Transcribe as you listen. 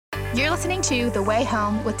You're listening to The Way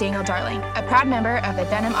Home with Daniel Darling, a proud member of the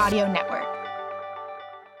Venom Audio Network.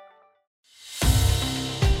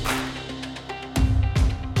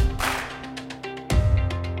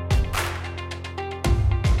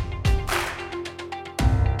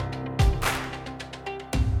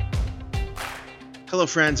 Hello,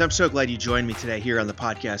 friends. I'm so glad you joined me today here on the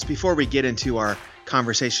podcast. Before we get into our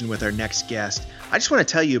conversation with our next guest, I just want to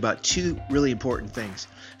tell you about two really important things.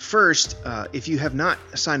 First, if you have not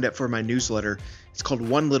signed up for my newsletter, it's called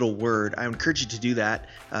One Little Word. I encourage you to do that.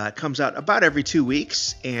 It comes out about every 2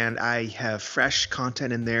 weeks, and I have fresh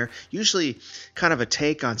content in there, usually kind of a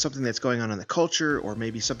take on something that's going on in the culture, or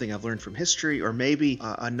maybe something I've learned from history, or maybe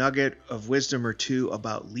a nugget of wisdom or two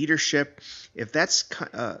about leadership. If that's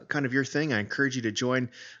kind of your thing, I encourage you to join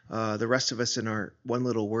the rest of us in our One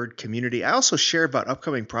Little Word community. I also share about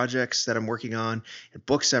upcoming projects that I'm working on and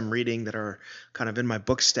books I'm reading that are kind of in my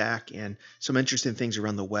book stack, and some interesting things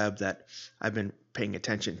around the web that I've been paying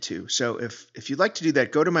attention to. So if you'd like to do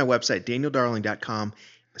that, go to my website, danieldarling.com,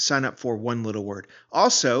 sign up for One Little Word.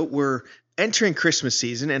 Also, we're entering Christmas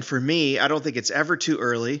season, and for me, I don't think it's ever too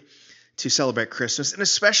early to celebrate Christmas, and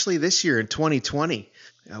especially this year in 2020.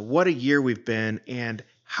 What a year we've been, and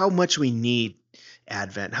how much we need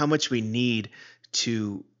Advent, how much we need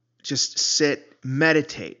to just sit,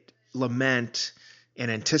 meditate, lament, and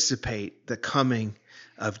anticipate the coming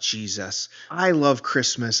of Jesus. I love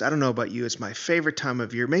Christmas. I don't know about you. It's my favorite time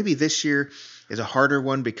of year. Maybe this year is a harder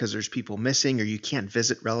one because there's people missing, or you can't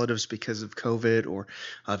visit relatives because of COVID, or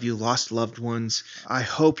if you lost loved ones. I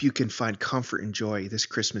hope you can find comfort and joy this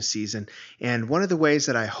Christmas season. And one of the ways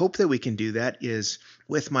that I hope that we can do that is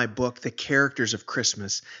with my book, The Characters of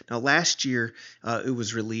Christmas. Now, last year it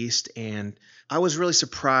was released, and I was really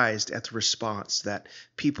surprised at the response that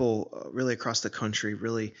people really across the country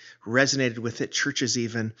really resonated with it, churches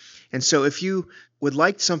even. And so if you would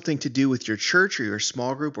like something to do with your church or your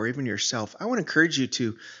small group or even yourself, I want to encourage you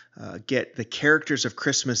to get The Characters of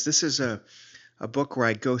Christmas. This is a book where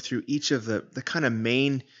I go through each of the kind of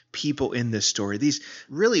main people in this story, these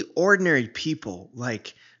really ordinary people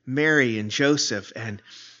like Mary and Joseph and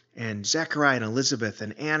Zechariah and Elizabeth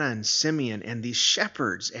and Anna and Simeon and these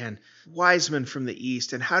shepherds and wise men from the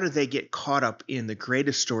East, and how do they get caught up in the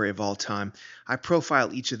greatest story of all time. I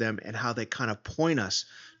profile each of them and how they kind of point us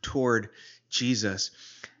toward Jesus.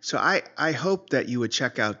 So I hope that you would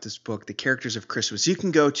check out this book, The Characters of Christmas. You can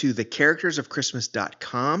go to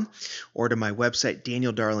thecharactersofchristmas.com or to my website,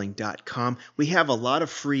 danieldarling.com. We have a lot of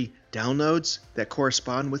free downloads that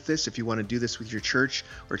correspond with this if you want to do this with your church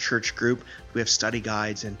or church group. We have study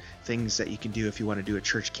guides and things that you can do if you want to do a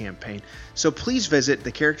church campaign. So please visit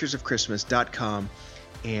thecharactersofchristmas.com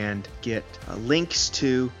and get links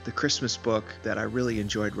to the Christmas book that I really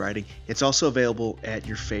enjoyed writing. It's also available at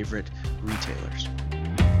your favorite retailers.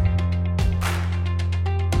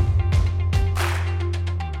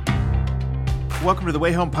 Welcome to the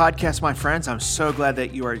Way Home podcast, my friends. I'm so glad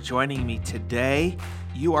that you are joining me today.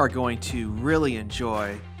 You are going to really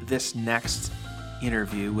enjoy this next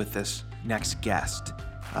interview with this next guest.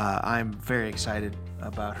 I'm very excited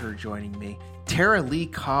about her joining me. Tara-Leigh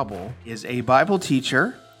Cobble is a Bible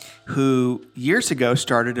teacher who years ago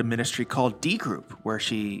started a ministry called D Group, where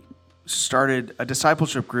she started a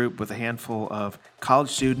discipleship group with a handful of college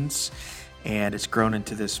students, and it's grown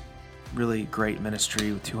into this really great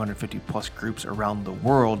ministry with 250 plus groups around the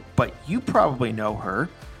world. But you probably know her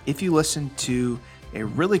if you listen to a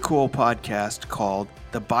really cool podcast called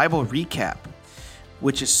The Bible Recap,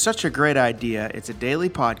 which is such a great idea. It's a daily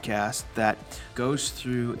podcast that goes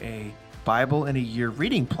through a Bible in a year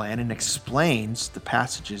reading plan and explains the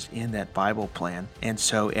passages in that Bible plan. And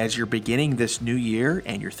so as you're beginning this new year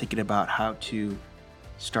and you're thinking about how to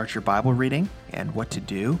start your Bible reading and what to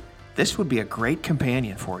do, this would be a great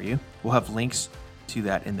companion for you. We'll have links to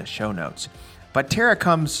that in the show notes. But Tara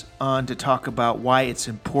comes on to talk about why it's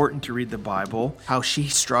important to read the Bible, how she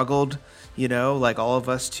struggled, like all of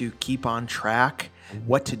us, to keep on track,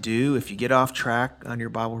 what to do if you get off track on your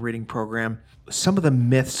Bible reading program, some of the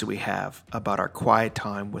myths we have about our quiet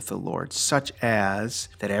time with the Lord, such as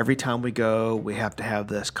that every time we go, we have to have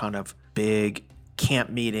this kind of big camp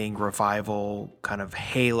meeting, revival, kind of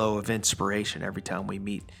halo of inspiration every time we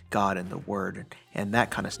meet God in the Word. And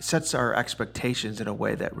that kind of sets our expectations in a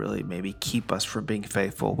way that really maybe keep us from being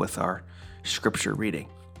faithful with our scripture reading.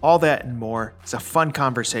 All that and more. It's a fun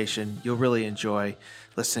conversation. You'll really enjoy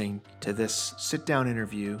listening to this sit-down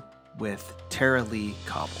interview with Tara-Leigh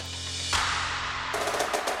Cobble.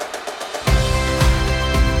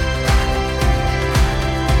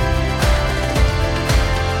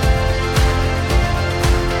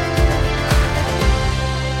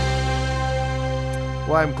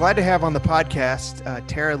 Well, I'm glad to have on the podcast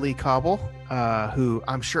Tara-Leigh Cobble, who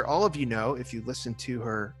I'm sure all of you know if you listen to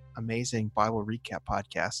her amazing Bible recap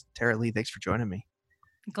podcast. Tara-Leigh, thanks for joining me.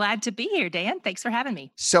 Glad to be here, Dan. Thanks for having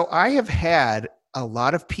me. So I have had a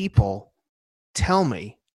lot of people tell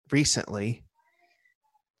me recently,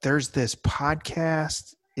 there's this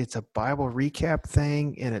podcast, it's a Bible recap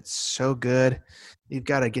thing, and it's so good. You've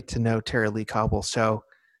got to get to know Tara-Leigh Cobble. So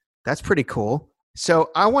that's pretty cool. So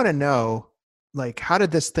I want to know, how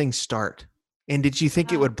did this thing start? And did you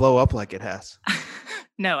think it would blow up like it has?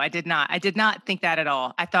 No, I did not. I did not think that at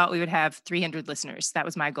all. I thought we would have 300 listeners. That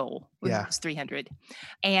was my goal. It was 300.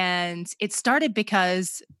 And it started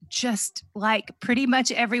because just like pretty much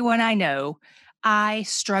everyone I know, I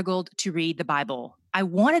struggled to read the Bible. I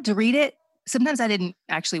wanted to read it. Sometimes I didn't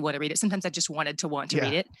actually want to read it. Sometimes I just wanted to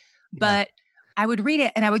read it. But I would read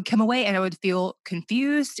it and I would come away and I would feel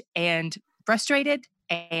confused and frustrated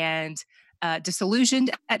and disillusioned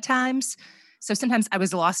at times. So sometimes I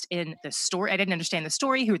was lost in the story. I didn't understand the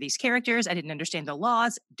story. Who are these characters? I didn't understand the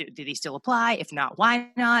laws. Do these still apply? If not, why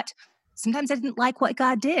not? Sometimes I didn't like what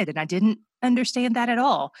God did, and I didn't understand that at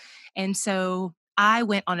all. And so I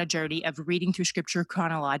went on a journey of reading through Scripture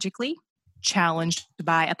chronologically, challenged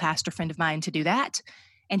by a pastor friend of mine to do that.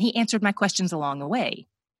 And he answered my questions along the way.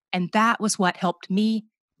 And that was what helped me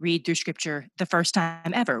read through Scripture the first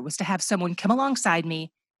time ever, was to have someone come alongside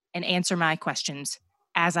me and answer my questions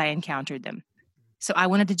as I encountered them. So I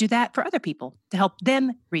wanted to do that for other people, to help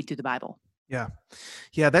them read through the Bible. Yeah.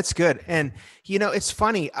 Yeah, that's good. And, it's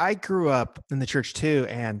funny. I grew up in the church too.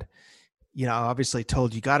 And, obviously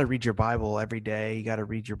told you got to read your Bible every day. You got to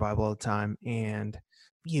read your Bible all the time. And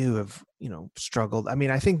you have, struggled. I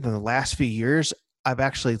mean, I think in the last few years, I've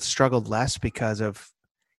actually struggled less because of,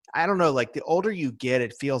 I don't know, the older you get,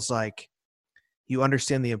 it feels like you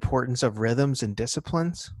understand the importance of rhythms and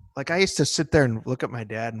disciplines. I used to sit there and look at my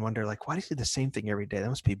dad and wonder, why do you do the same thing every day? That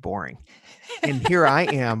must be boring. And here I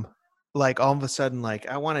am, all of a sudden,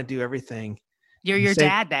 I want to do everything. You're your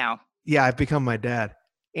dad now. Yeah, I've become my dad.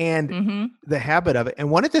 And the habit of it.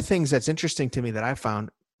 And one of the things that's interesting to me that I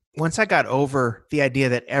found, once I got over the idea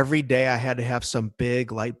that every day I had to have some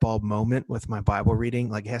big light bulb moment with my Bible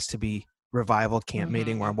reading, it has to be revival camp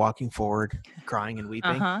meeting where I'm walking forward, crying and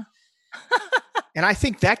weeping. And I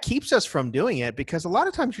think that keeps us from doing it, because a lot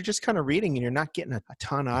of times you're just kind of reading and you're not getting a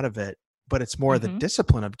ton out of it, but it's more the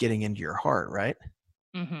discipline of getting into your heart, right?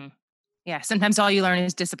 Yeah. Sometimes all you learn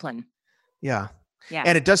is discipline. Yeah.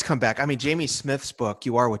 And it does come back. I mean, Jamie Smith's book,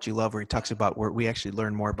 You Are What You Love, where he talks about where we actually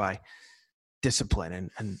learn more by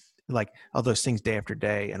discipline and all those things day after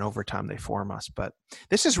day, and over time they form us. But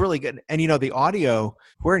this is really good. And, the audio,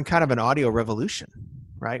 we're in kind of an audio revolution,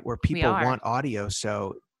 right? Where people want audio.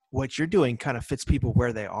 So what you're doing kind of fits people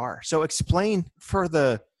where they are. So explain for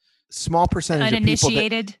the small percentage of people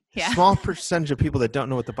that don't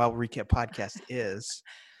know what the Bible Recap Podcast is.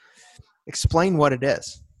 Explain what it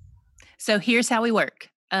is. So here's how we work.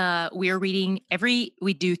 We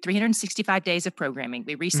do 365 days of programming.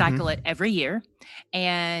 We recycle it every year.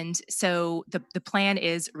 And so the plan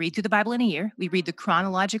is read through the Bible in a year. We read the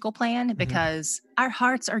chronological plan because our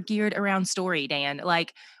hearts are geared around story, Dan.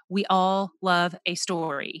 We all love a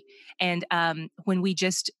story. And when we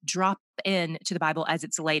just drop into the Bible as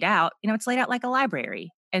it's laid out, it's laid out like a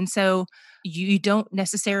library. And so you don't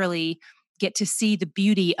necessarily get to see the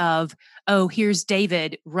beauty of, here's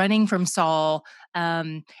David running from Saul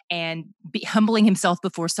and humbling himself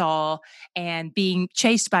before Saul and being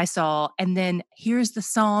chased by Saul. And then here's the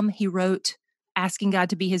psalm he wrote asking God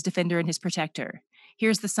to be his defender and his protector.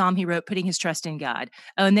 Here's the psalm he wrote putting his trust in God.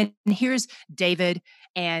 And then here's David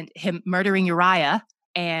and him murdering Uriah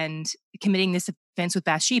and committing this offense with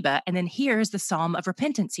Bathsheba. And then here's the psalm of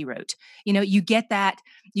repentance he wrote. You get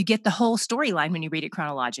the whole storyline when you read it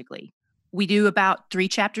chronologically. We do about 3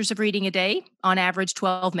 chapters of reading a day, on average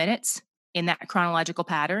 12 minutes in that chronological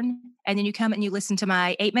pattern. And then you come and you listen to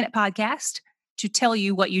my 8-minute podcast to tell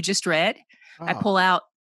you what you just read. Oh. I pull out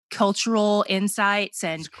cultural insights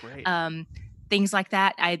and things like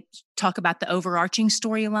that. I talk about the overarching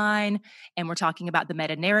storyline, and we're talking about the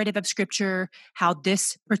meta narrative of Scripture, how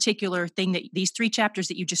this particular thing, that these 3 chapters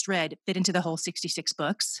that you just read, fit into the whole 66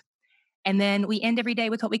 books. And then we end every day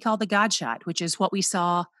with what we call the God shot, which is what we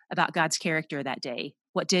saw about God's character that day.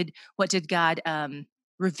 What did God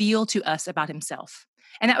reveal to us about himself?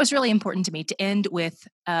 And that was really important to me, to end with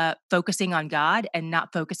focusing on God and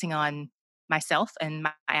not focusing on myself and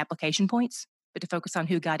my application points, but to focus on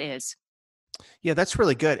who God is. Yeah, that's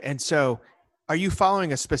really good. And so are you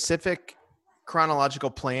following a specific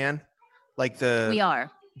chronological plan? We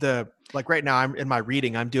are. Like right now I'm in my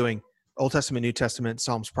reading, I'm doing Old Testament, New Testament,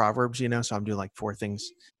 Psalms, Proverbs, so I'm doing like 4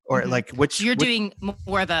 things. Or Mhm. like So you're doing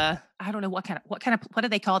more of a, I don't know what do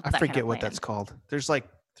they call I that kind forget of what plan? that's called. There's like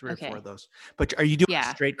 3 or 4 of Okay. those. But are you doing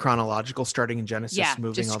Yeah. straight chronological starting in Yeah. Genesis,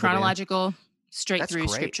 moving Just all the way in? chronological, straight That's through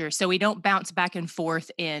great. scripture. So we don't bounce back and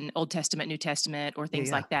forth in Old Testament, New Testament, or Yeah, things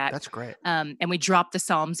yeah. like that. That's great. And we drop the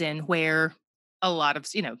Psalms in where a lot of,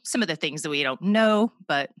 some of the things that we don't know,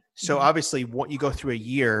 but So obviously, what you go through a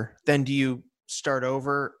year, then do you start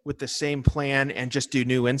over with the same plan and just do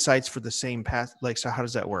new insights for the same path? Like, so how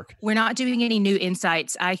does that work? we're not doing any new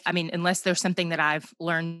insights. I mean, unless there's something that I've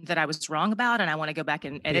learned that I was wrong about and I want to go back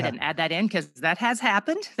and edit Yeah. and add that in, because that has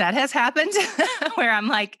happened. That has happened where I'm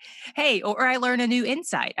like, hey, or I learn a new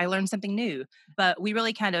insight. I learned something new. But we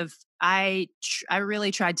really kind of, I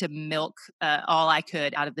really tried to milk all I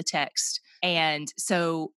could out of the text. And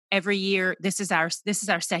so every year, this is our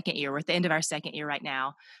second year. We're at the end of our second year right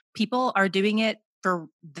now. People are doing it for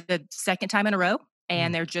the second time in a row,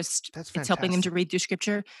 and they're just, That's it's helping them to fantastic. read through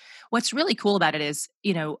scripture. What's really cool about it is,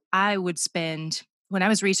 I would spend, when I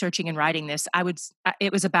was researching and writing this,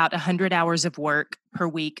 it was about 100 hours of work per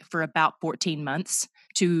week for about 14 months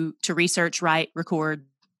to research, write, record,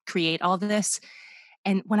 create all of this.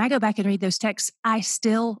 And when I go back and read those texts, I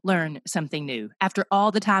still learn something new. After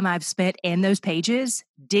all the time I've spent in those pages,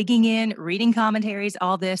 digging in, reading commentaries,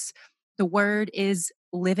 all this, the word is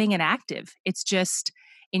living and active. It's just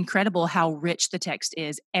incredible how rich the text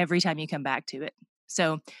is every time you come back to it.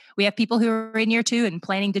 So we have people who are in year 2 and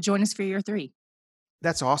planning to join us for year 3.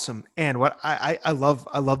 That's awesome. And what I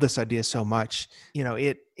love this idea so much.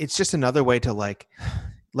 It's just another way to like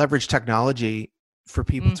leverage technology for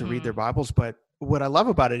people to read their Mm-hmm. Bibles. But what I love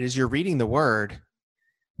about it is you're reading the word,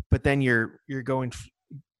 but then you're going,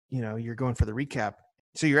 you're going for the recap.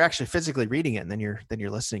 So you're actually physically reading it, and then you're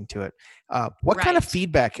listening to it. What kind of Right.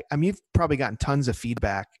 feedback? I mean, you've probably gotten tons of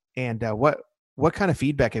feedback, and what kind of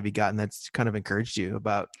feedback have you gotten that's kind of encouraged you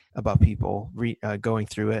about people going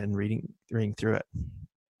through it and reading through it?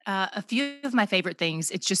 A few of my favorite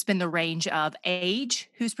things, it's just been the range of age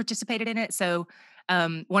who's participated in it. So,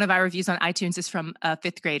 one of our reviews on iTunes is from a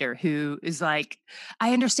fifth grader who is like,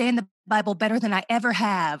 I understand the Bible better than I ever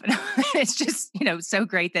have. And it's just, so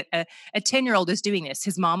great that a 10-year-old is doing this.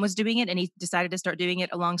 His mom was doing it and he decided to start doing it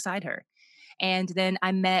alongside her. And then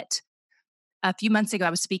I met a few months ago, I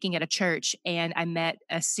was speaking at a church and I met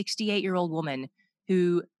a 68-year-old woman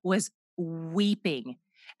who was weeping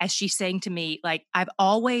as she's saying to me, like, I've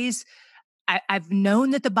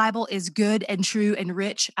known that the Bible is good and true and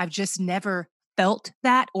rich. I've just never felt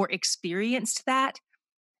that or experienced that.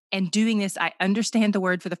 And doing this, I understand the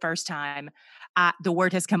word for the first time. The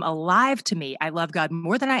word has come alive to me. I love God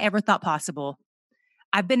more than I ever thought possible.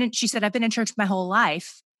 She said, I've been in church my whole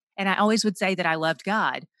life. And I always would say that I loved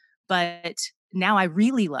God, but now I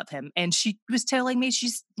really love him. And she was telling me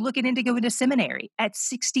she's looking into going to seminary at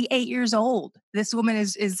 68 years old. This woman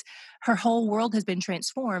is her whole world has been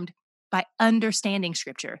transformed by understanding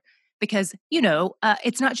scripture because,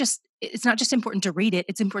 it's not just important to read it.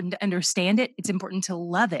 It's important to understand it. It's important to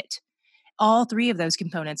love it. All three of those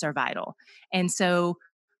components are vital. And so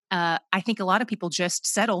I think a lot of people just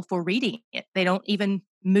settle for reading it. They don't even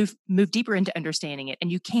move deeper into understanding it.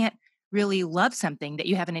 And you can't really love something that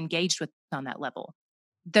you haven't engaged with on that level.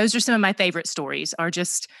 Those are some of my favorite stories, are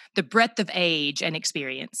just the breadth of age and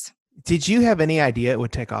experience. Did you have any idea it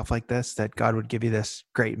would take off like this? That God would give you this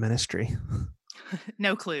great ministry?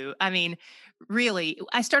 No clue. I mean, really,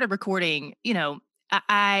 I started recording,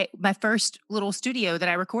 my first little studio that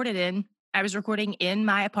I recorded in, I was recording in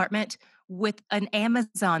my apartment with an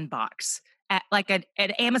Amazon box, like an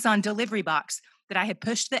Amazon delivery box that I had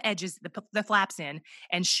pushed the edges, the flaps in,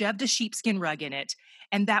 and shoved a sheepskin rug in it.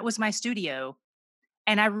 And that was my studio.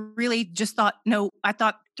 And I really just thought, no, I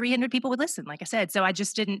thought 300 people would listen, like I said. So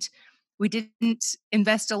we didn't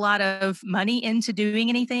invest a lot of money into doing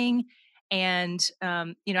anything. And,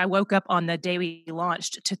 I woke up on the day we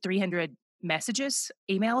launched to 300 messages,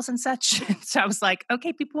 emails and such. So I was like,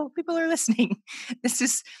 okay, people are listening. This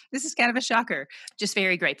is kind of a shocker. Just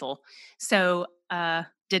very grateful. So,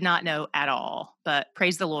 did not know at all, but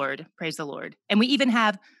praise the Lord, praise the Lord. And we even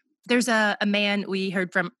have, there's a man we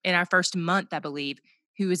heard from in our first month, I believe,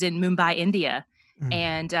 who is in Mumbai, India. Mm.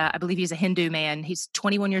 And I believe he's a Hindu man. He's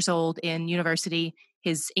 21 years old in university.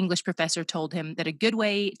 His English professor told him that a good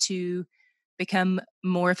way to become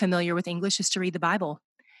more familiar with English is to read the Bible.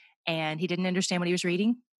 And he didn't understand what he was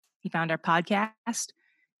reading. He found our podcast.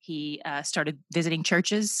 He started visiting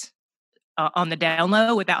churches on the down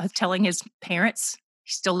low without telling his parents.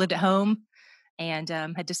 He still lived at home and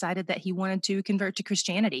had decided that he wanted to convert to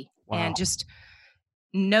Christianity. Wow. And just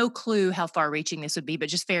no clue how far reaching this would be, but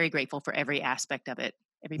just very grateful for every aspect of it,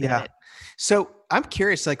 every bit of Yeah. it. So I'm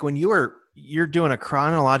curious, like when you're doing a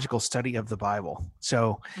chronological study of the Bible.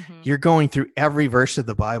 So Mhm. you're going through every verse of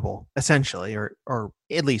the Bible, essentially, or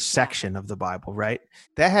at least Yeah. section of the Bible, right?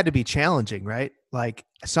 That had to be challenging, right? Like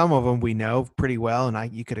some of them we know pretty well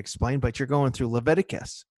and you could explain, but you're going through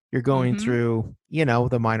Leviticus. You're going Mhm. through,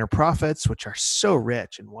 the minor prophets, which are so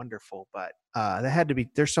rich and wonderful, but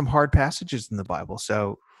there's some hard passages in the Bible.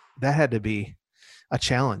 So that had to be a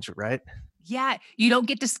challenge, right? Yeah, you don't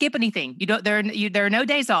get to skip anything. You don't there are no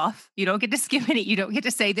days off. You don't get to skip any. You don't get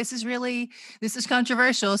to say this is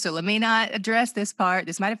controversial, so let me not address this part.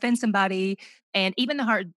 This might offend somebody. And even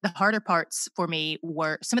the harder parts for me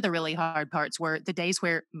were some of the really hard parts were the days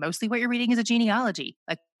where mostly what you're reading is a genealogy.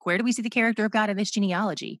 Like where do we see the character of God in this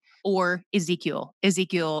genealogy? Or Ezekiel.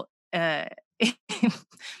 Ezekiel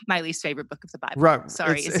my least favorite book of the Bible. Right.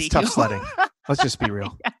 Sorry, It's tough Ezekiel. sledding. Let's just be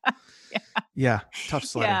real. Yeah. Yeah, tough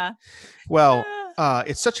sledding. Yeah. Well, Uh,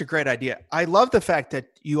 it's such a great idea. I love the fact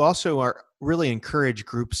that you also are really encourage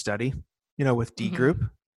group study, with D mhm. group,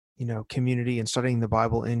 community and studying the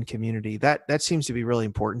Bible in community. That seems to be really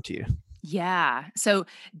important to you. Yeah. So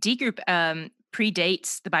D group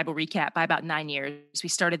predates the Bible recap by about 9 years. We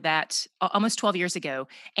started that almost 12 years ago.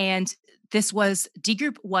 And D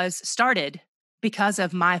group was started because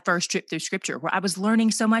of my first trip through scripture, where I was learning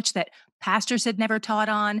so much that pastors had never taught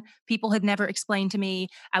on, people had never explained to me.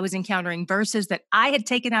 I was encountering verses that I had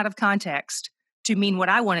taken out of context to mean what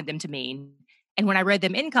I wanted them to mean. And when I read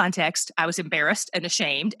them in context, I was embarrassed and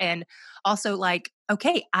ashamed. And also like,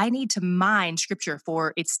 okay, I need to mine scripture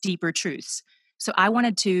for its deeper truths. So I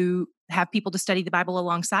wanted to have people to study the Bible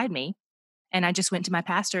alongside me. And I just went to my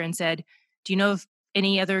pastor and said, do you know of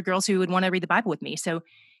any other girls who would want to read the Bible with me? So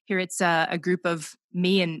here it's a group of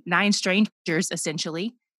me and 9 strangers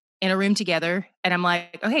essentially in a room together. And I'm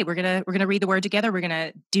like, okay, we're going to read the word together. We're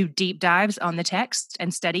going to do deep dives on the text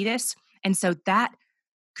and study this. And so that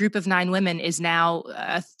group of 9 women is now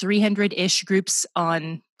 300-ish groups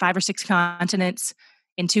on 5 or 6 continents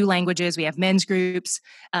in 2 languages. We have men's groups.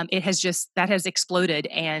 That has exploded,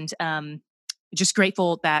 and just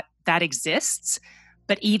grateful that that exists.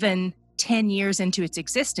 But even 10 years into its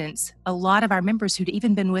existence, a lot of our members who'd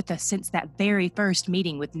even been with us since that very first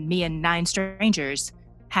meeting with me and 9 strangers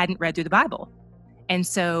hadn't read through the Bible. And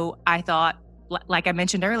so I thought, like I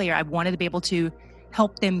mentioned earlier, I wanted to be able to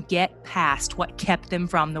help them get past what kept them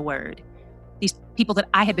from the word. These people that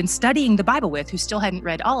I had been studying the Bible with who still hadn't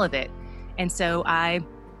read all of it. And so I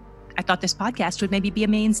thought this podcast would maybe be a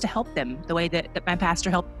means to help them the way that my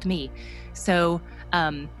pastor helped me. So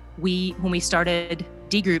when we started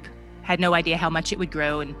D Group, had no idea how much it would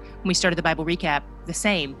grow. And when we started the Bible Recap, the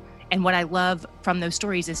same. And what I love from those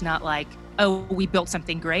stories is not like, oh, we built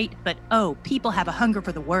something great, but oh, people have a hunger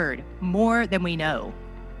for the word more than we know.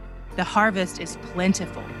 The harvest is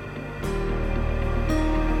plentiful.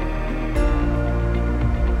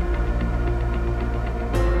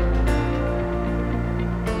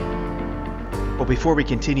 Well, before we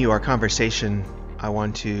continue our conversation, I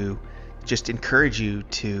want to just encourage you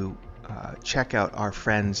to check out our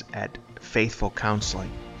friends at Faithful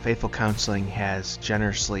Counseling. Faithful Counseling has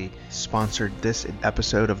generously sponsored this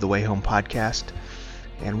episode of the Way Home podcast.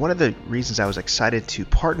 And one of the reasons I was excited to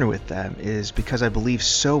partner with them is because I believe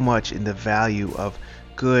so much in the value of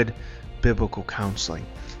good biblical counseling.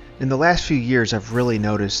 In the last few years, I've really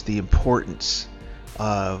noticed the importance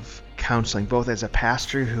of counseling, both as a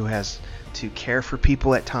pastor who has to care for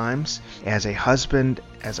people at times, as a husband,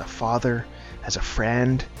 as a father, as a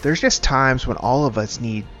friend. There's just times when all of us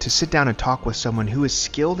need to sit down and talk with someone who is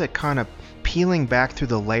skilled at kind of peeling back through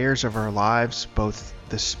the layers of our lives, both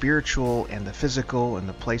the spiritual and the physical, and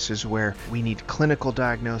the places where we need clinical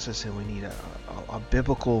diagnosis and we need a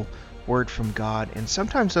biblical word from God. And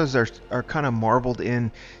sometimes those are kind of marbled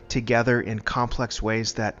in together in complex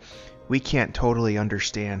ways that we can't totally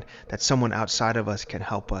understand, that someone outside of us can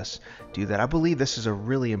help us do that. I believe this is a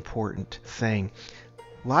really important thing.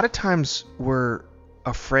 A lot of times we're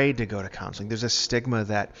afraid to go to counseling. There's a stigma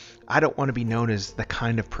that I don't want to be known as the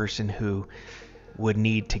kind of person who would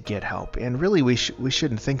need to get help. And really we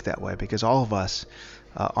shouldn't think that way, because all of us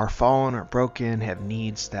are fallen, are broken, have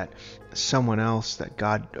needs that someone else that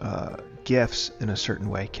God gifts in a certain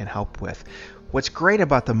way can help with. What's great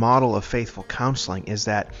about the model of Faithful Counseling is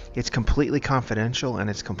that it's completely confidential and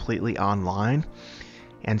it's completely online.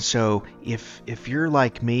 And so if you're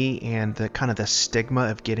like me and the kind of the stigma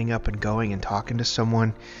of getting up and going and talking to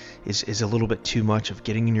someone is a little bit too much, of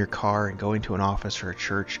getting in your car and going to an office or a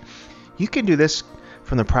church, you can do this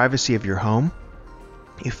from the privacy of your home.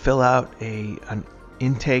 You fill out an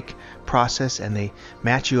intake process, and they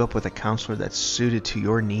match you up with a counselor that's suited to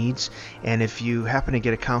your needs. And if you happen to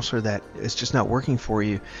get a counselor that is just not working for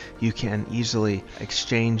you, you can easily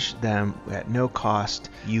exchange them at no cost.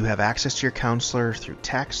 You have access to your counselor through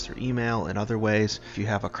text, through email, and other ways if you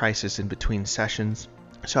have a crisis in between sessions.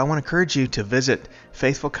 So I want to encourage you to visit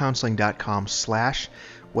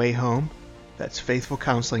faithfulcounseling.com/wayhome. That's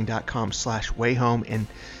faithfulcounseling.com/wayhome, and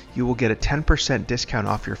you will get a 10% discount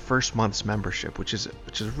off your first month's membership, which is a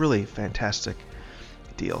really fantastic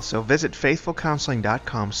deal. So visit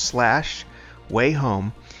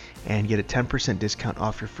faithfulcounseling.com/wayhome and get a 10% discount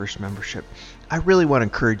off your first membership. I really want to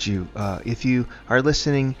encourage you, if you are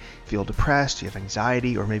listening, feel depressed, you have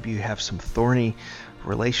anxiety, or maybe you have some thorny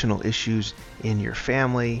relational issues in your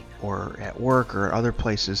family or at work or other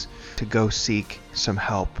places, to go seek some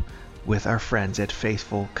help with our friends at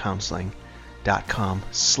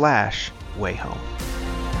faithfulcounseling.com/wayhome.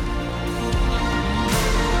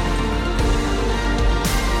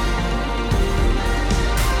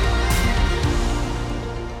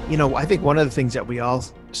 I think one of the things that we all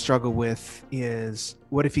struggle with is,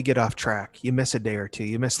 what if you get off track? You miss a day or two,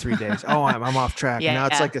 you miss 3 days. Oh, I'm off track. Yeah. Now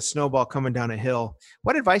it's like a snowball coming down a hill.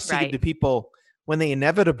 What advice do you give Right. to people when they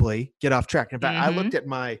inevitably get off track? In fact, I Mhm. looked at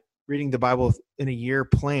my reading the Bible in a year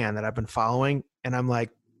plan that I've been following, and I'm like,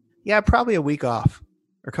 yeah, probably a week off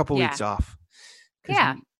or a couple Yeah. weeks off. Because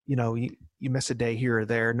Yeah. you miss a day here or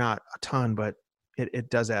there, not a ton, but it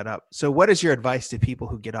does add up. So what is your advice to people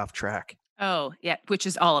who get off track? Oh, yeah, which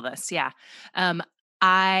is all of us. Yeah.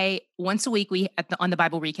 Once a week, on the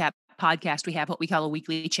Bible Recap podcast, we have what we call a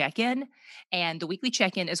weekly check-in. And the weekly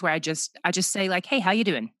check-in is where I just say, like, hey, how you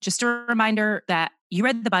doing? Just a reminder that you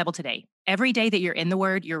read the Bible today. Every day that you're in the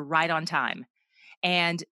Word, you're right on time.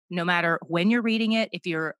 And no matter when you're reading it, if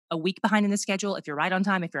you're a week behind in the schedule, if you're right on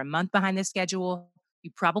time, if you're a month behind the schedule, you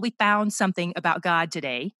probably found something about God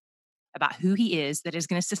today, about who He is, that is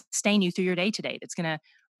going to sustain you through your day today, that's going to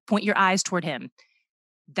point your eyes toward Him.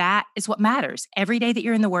 That is what matters. Every day that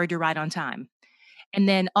you're in the Word, you're right on time. And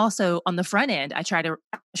then also on the front end, I try to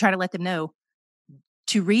let them know,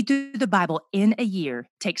 to read through the Bible in a year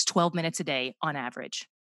takes 12 minutes a day on average.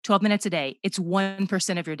 12 minutes a day. It's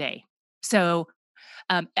 1% of your day. So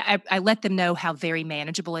I let them know how very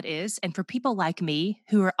manageable it is. And for people like me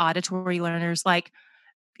who are auditory learners, like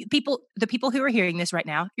the people who are hearing this right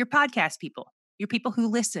now, you're podcast people, you're people who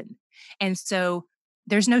listen. And so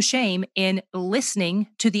there's no shame in listening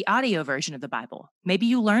to the audio version of the Bible. Maybe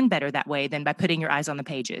you learn better that way than by putting your eyes on the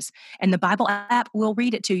pages. And the Bible app will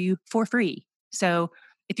read it to you for free. So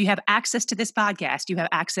if you have access to this podcast, you have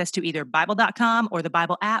access to either Bible.com or the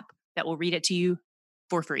Bible app that will read it to you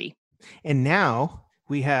for free. And now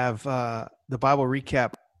we have the Bible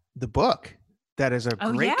Recap, the book. That is a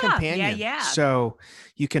great companion. Yeah. So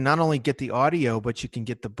you can not only get the audio, but you can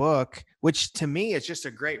get the book, which to me is just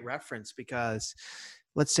a great reference, because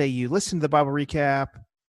let's say you listen to the Bible Recap,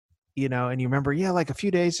 and you remember, like a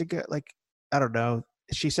few days ago, like, I don't know,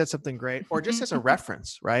 she said something great, or just as a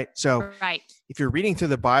reference, right? So Right. if you're reading through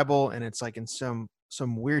the Bible and it's like in some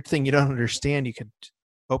weird thing you don't understand, you could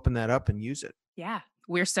open that up and use it. Yeah.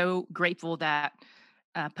 We're so grateful that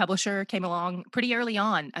publisher came along pretty early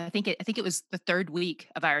on. I think it was the third week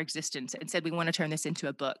of our existence, and said, we want to turn this into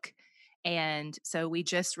a book. And so we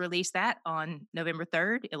just released that on November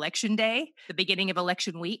 3rd, Election Day, the beginning of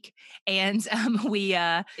election week. And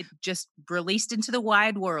it just released into the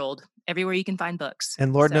wide world, everywhere you can find books.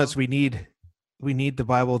 And Lord knows we need the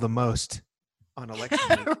Bible the most on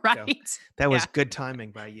election week. Right. So that was good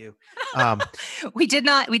timing by you. We did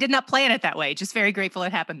not plan it that way. Just very grateful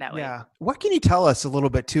it happened that way. Yeah. What can you tell us a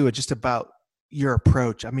little bit too, just about your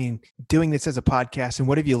approach? I mean, doing this as a podcast, and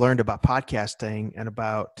what have you learned about podcasting and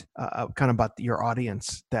about kind of about your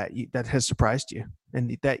audience that has surprised you,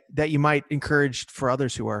 and that you might encourage for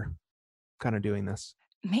others who are kind of doing this?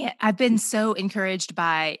 Man, I've been so encouraged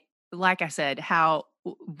by, like I said, how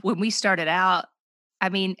when we started out, I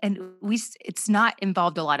mean, it's not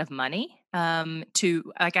involved a lot of money. I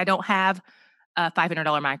don't have a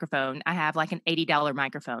 $500 microphone. I have like an $80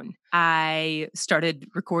 microphone. I started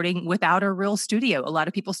recording without a real studio. A lot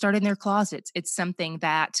of people start in their closets. It's something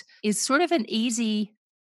that is sort of an easy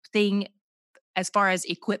thing as far as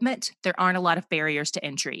equipment. There aren't a lot of barriers to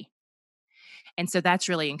entry. And so that's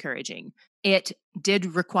really encouraging. It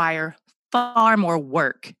did require far more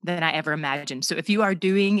work than I ever imagined. So if you are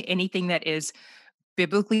doing anything that is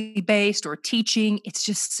biblically based or teaching, it's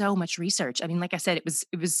just so much research. I mean, like I said,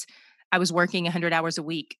 I was working 100 hours a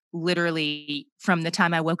week, literally from the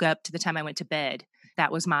time I woke up to the time I went to bed.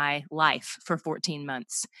 That was my life for 14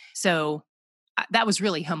 months. So that was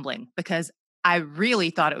really humbling, because I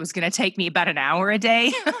really thought it was going to take me about an hour a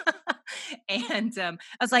day. And I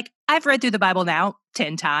was like, I've read through the Bible now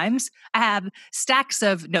 10 times. I have stacks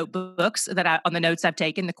of notebooks on the notes I've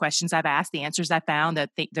taken, the questions I've asked, the answers I found,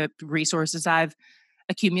 the resources I've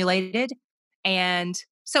accumulated. And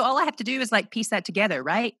so all I have to do is like piece that together,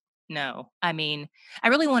 right? No, I mean, I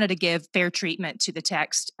really wanted to give fair treatment to the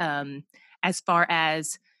text, as far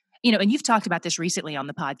as, and you've talked about this recently on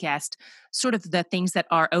the podcast, sort of the things that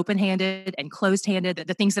are open-handed and closed-handed,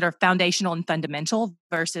 the things that are foundational and fundamental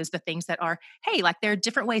versus the things that are, hey, like there are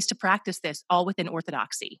different ways to practice this all within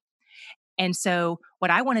orthodoxy. And so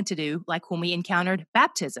what I wanted to do, like when we encountered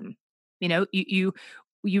baptism, you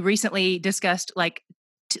recently discussed like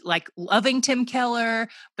loving Tim Keller,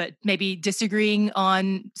 but maybe disagreeing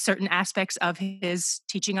on certain aspects of his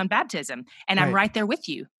teaching on baptism. And I'm right there with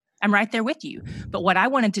you. But what I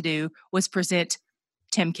wanted to do was present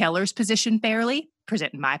Tim Keller's position fairly,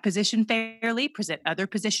 present my position fairly, present other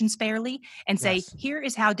positions fairly, and say, here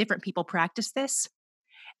is how different people practice this.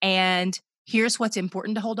 And here's what's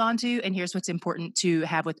important to hold on to, and here's what's important to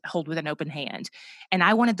hold with an open hand. And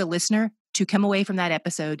I wanted the listener to come away from that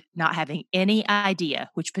episode not having any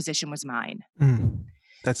idea which position was mine.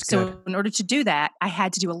 That's good. So in order to do that, I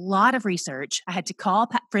had to do a lot of research. I had to call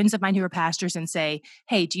friends of mine who are pastors and say,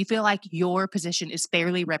 hey, do you feel like your position is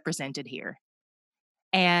fairly represented here?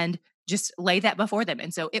 And just lay that before them.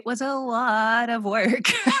 And so it was a lot of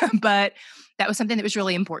work, but that was something that was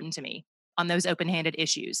really important to me on those open-handed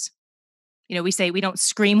issues. We say we don't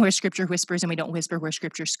scream where Scripture whispers and we don't whisper where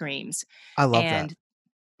Scripture screams. I love that.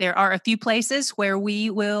 There are a few places where we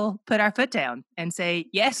will put our foot down and say,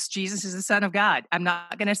 yes, Jesus is the Son of God. I'm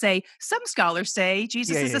not going to say, some scholars say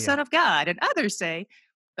Jesus is the Son of God and others say,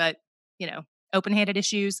 but, open-handed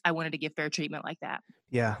issues, I wanted to give fair treatment like that.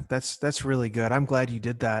 Yeah, that's really good. I'm glad you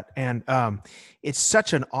did that. And it's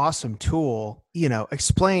such an awesome tool.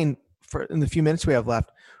 Explain in the few minutes we have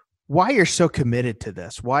left, why you're so committed to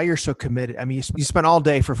this, why you're so committed. I mean, you spent all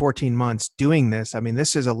day for 14 months doing this. I mean,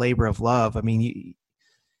 this is a labor of love. I mean,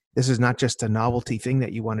 this is not just a novelty thing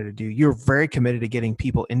that you wanted to do. You're very committed to getting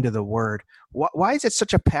people into the Word. Why is it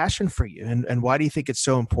such a passion for you? And why do you think it's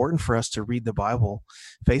so important for us to read the Bible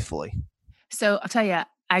faithfully? So I'll tell you,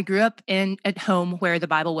 I grew up at home where the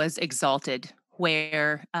Bible was exalted,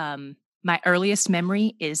 where my earliest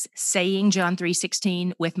memory is saying John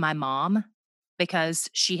 3:16 with my mom, because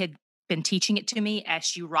she had been teaching it to me as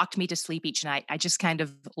she rocked me to sleep each night. I just kind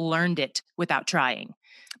of learned it without trying.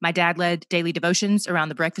 My dad led daily devotions around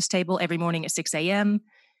the breakfast table every morning at 6 a.m.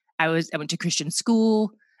 I went to Christian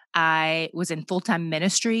school. I was in full-time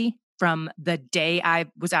ministry from the day I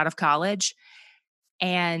was out of college.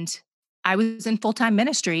 And I was in full-time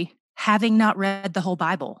ministry having not read the whole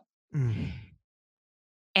Bible.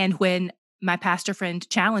 And when my pastor friend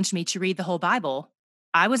challenged me to read the whole Bible,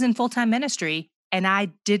 I was in full-time ministry and I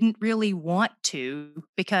didn't really want to,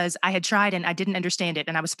 because I had tried and I didn't understand it.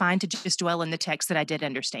 And I was fine to just dwell in the text that I did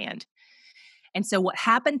understand. And so what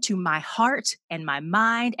happened to my heart and my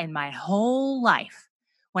mind and my whole life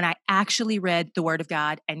when I actually read the Word of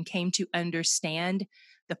God and came to understand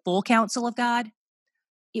the full counsel of God,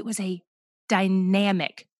 it was a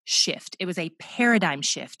dynamic shift. It was a paradigm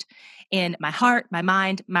shift in my heart, my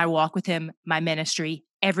mind, my walk with Him, my ministry.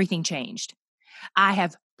 Everything changed. I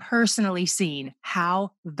have personally seen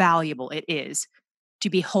how valuable it is to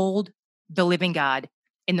behold the living God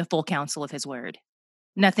in the full counsel of His Word.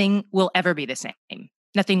 Nothing will ever be the same.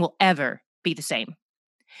 Nothing will ever be the same.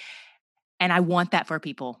 And I want that for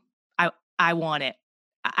people. I want it.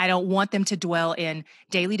 I don't want them to dwell in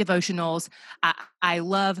daily devotionals. I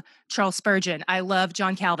love Charles Spurgeon. I love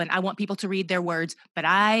John Calvin. I want people to read their words, but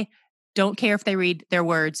I don't care if they read their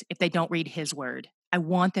words if they don't read His Word. I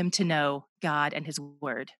want them to know God and His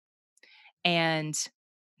Word. And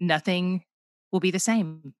nothing will be the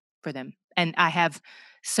same for them. And I have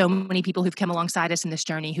so many people who've come alongside us in this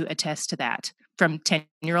journey who attest to that, from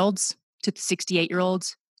 10-year-olds to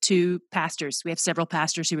 68-year-olds to pastors. We have several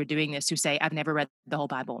pastors who are doing this who say, I've never read the whole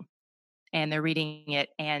Bible. And they're reading it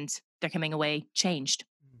and they're coming away changed.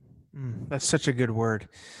 That's such a good word.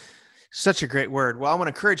 Such a great word. Well, I want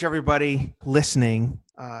to encourage everybody listening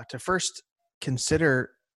to first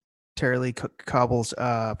consider Tara-Leigh Cobble's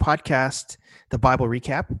podcast, The Bible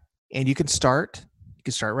Recap. And you can start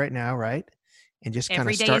right now, right? And just kind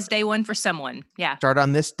of start. Every day is day one for someone. Yeah. Start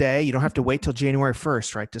on this day. You don't have to wait till January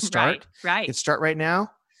 1st, right? To start. Right. You can start right now,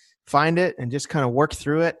 find it, and just kind of work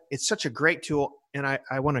through it. It's such a great tool. And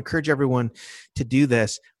I want to encourage everyone to do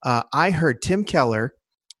this. I heard Tim Keller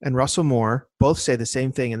and Russell Moore both say the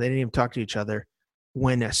same thing, and they didn't even talk to each other.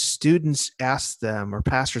 when students ask them or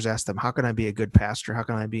pastors ask them, how can I be a good pastor? How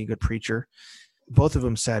can I be a good preacher? Both of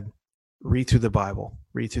them said, read through the Bible,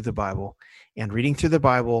 read through the Bible. And reading through the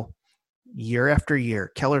Bible year after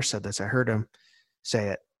year, Keller said this, I heard him say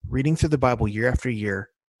it, reading through the Bible year after year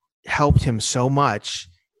helped him so much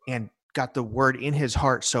and got the word in his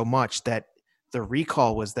heart so much that the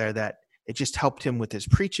recall was there, that it just helped him with his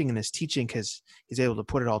preaching and his teaching because he's able to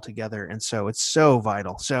put it all together. And so it's so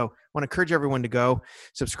vital. So I want to encourage everyone to go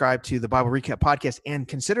subscribe to the Bible Recap podcast and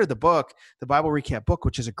consider the book, the Bible Recap book,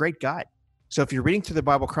 which is a great guide. So if you're reading through the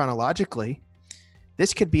Bible chronologically,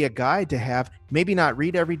 this could be a guide to have, maybe not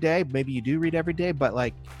read every day, maybe you do read every day, but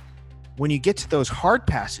like when you get to those hard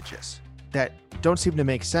passages that don't seem to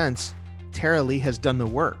make sense, Tara-Leigh has done the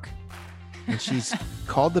work. And she's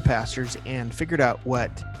called the pastors and figured out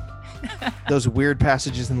what those weird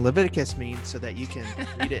passages in Leviticus mean so that you can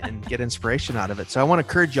read it and get inspiration out of it. So I want to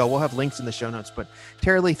encourage y'all. We'll have links in the show notes. But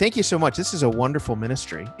Tara-Leigh, thank you so much. This is a wonderful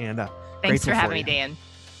ministry. And thanks for having me, Dan.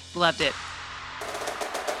 Loved it.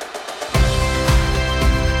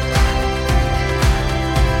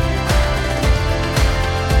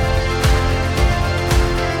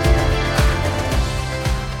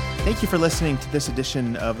 Thank you for listening to this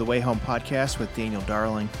edition of the Way Home podcast with Daniel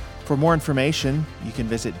Darling. For more information, you can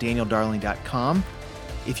visit danieldarling.com.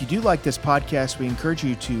 If you do like this podcast, we encourage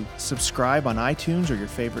you to subscribe on iTunes or your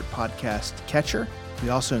favorite podcast catcher. We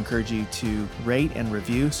also encourage you to rate and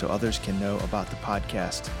review so others can know about the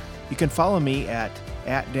podcast. You can follow me at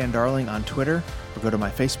Dan Darling on Twitter or go to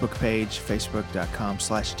my Facebook page,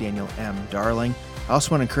 facebook.com/Daniel M. Darling. I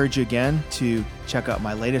also want to encourage you again to check out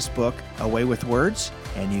my latest book, Away with Words,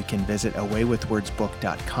 and you can visit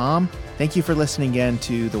awaywithwordsbook.com. Thank you for listening again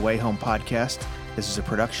to the Way Home podcast. This is a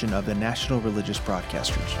production of the National Religious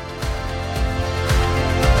Broadcasters.